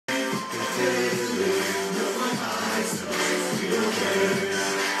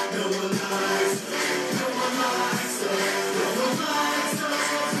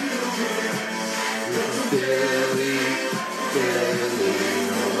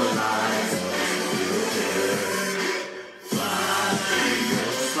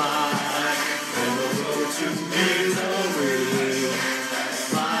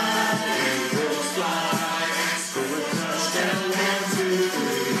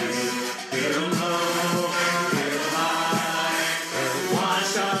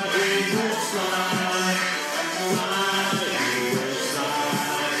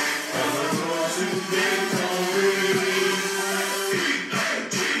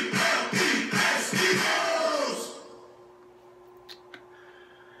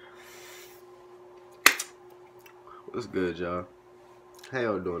What's good, y'all? How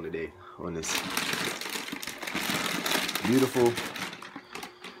y'all doing today on this beautiful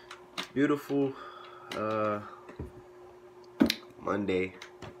Monday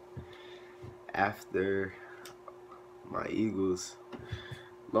after my Eagles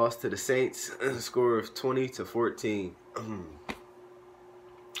lost to the Saints a score of 20-14.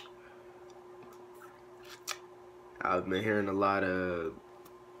 I've been hearing a lot of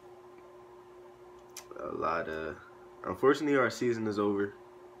unfortunately our season is over.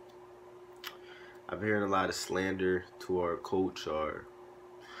 I've been hearing a lot of slander to our coach, our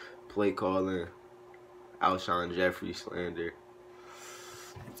play calling, Alshon Jeffery slander.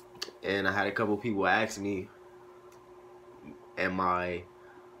 And I had a couple people ask me, am I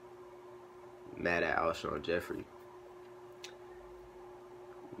mad at Alshon Jeffery?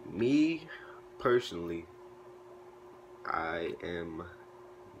 Me personally, I am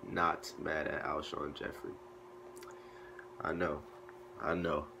not mad at Alshon Jeffery. I know. I'm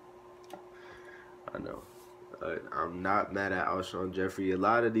not mad at Alshon Jeffery. A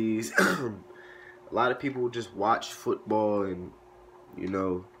lot of these, a lot of people just watch football and, you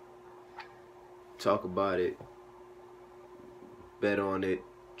know, talk about it, bet on it,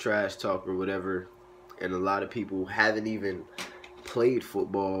 trash talk or whatever. And a lot of people haven't even played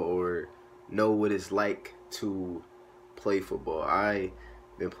football or know what it's like to play football. I've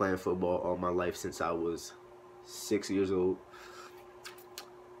been playing football all my life since I was 6 years old.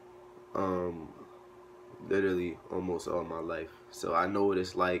 Literally almost all my life. So I know what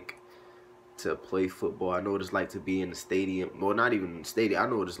it's like to play football. I know what it's like to be in the stadium. Well, not even in the stadium. I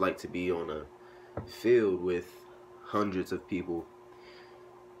know what it's like to be on a field with hundreds of people.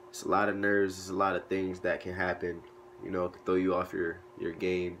 It's a lot of nerves. It's a lot of things that can happen. You know, it can throw you off your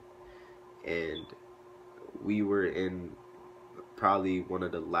game. And we were in probably one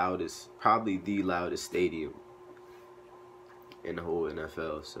of the loudest, probably the loudest stadium in the whole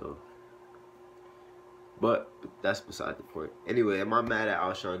NFL. So, but that's beside the point. Anyway, am I mad at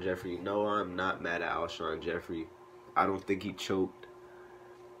Alshon Jeffery? No, I'm not mad at Alshon Jeffery. I don't think he choked.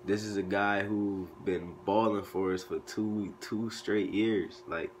 This is a guy who's been balling for us for two straight years.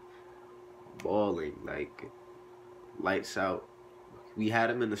 Like, balling, like, lights out. We had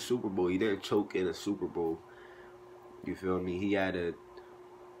him in the Super Bowl. He didn't choke in the Super Bowl. You feel me? He had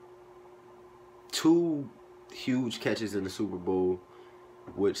two huge catches in the Super Bowl,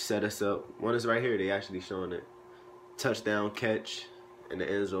 which set us up. One is right here. They actually showing it. Touchdown catch in the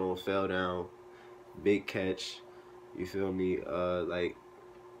end zone, fell down. Big catch. You feel me? Like,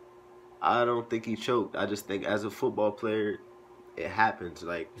 I don't think he choked. I just think as a football player, it happens.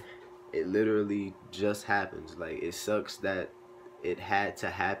 Like, it literally just happens. Like, it sucks that it had to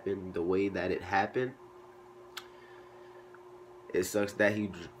happen the way that it happened. It sucks that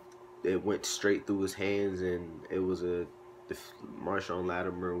it went straight through his hands, and it was Marshawn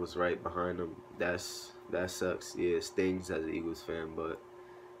Lattimore was right behind him. That sucks. Yeah, it stings as an Eagles fan, but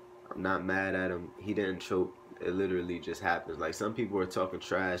I'm not mad at him. He didn't choke. It literally just happens. Like, some people are talking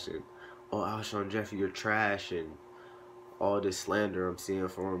trash and, oh, Alshon Jeffery, you're trash, and all this slander I'm seeing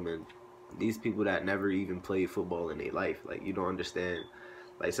from him. And these people that never even played football in their life, like, you don't understand.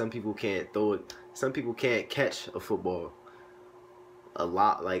 Like, some people can't throw it. Some people can't catch a football a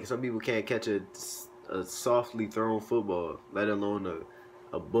lot. Like, some people can't catch a softly thrown football, let alone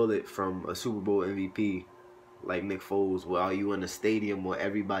a bullet from a Super Bowl MVP like Nick Foles, while you in a stadium where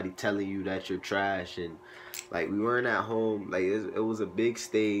everybody telling you that you're trash. And like, we weren't at home. Like, it was a big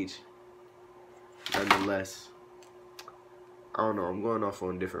stage. Nonetheless, I don't know. I'm going off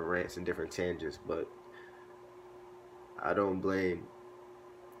on different rants and different tangents, but I don't blame.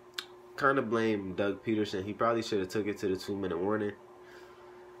 Kind of blame Doug Peterson. He probably should have took it to the 2-minute warning.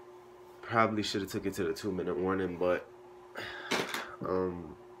 Probably should have took it to the 2-minute warning, but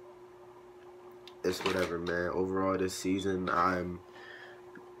it's whatever, man. Overall, this season, I'm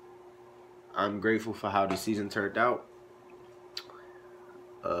grateful for how the season turned out.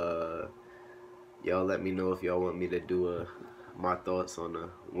 Y'all let me know if y'all want me to do my thoughts on the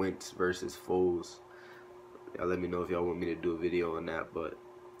Wentz versus Foles. Y'all let me know if y'all want me to do a video on that. But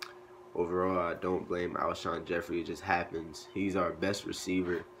overall, I don't blame Alshon Jeffery. It just happens. He's our best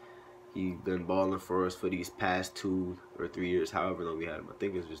receiver. He's been balling for us for these past 2 or 3 years, however long we had him. I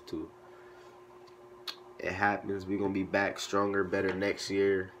think it's just 2. It happens. We're going to be back stronger, better next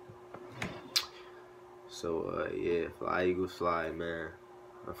year. So, yeah, fly, Eagles, fly, man.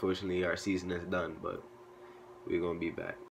 Unfortunately, our season is done, but we're going to be back.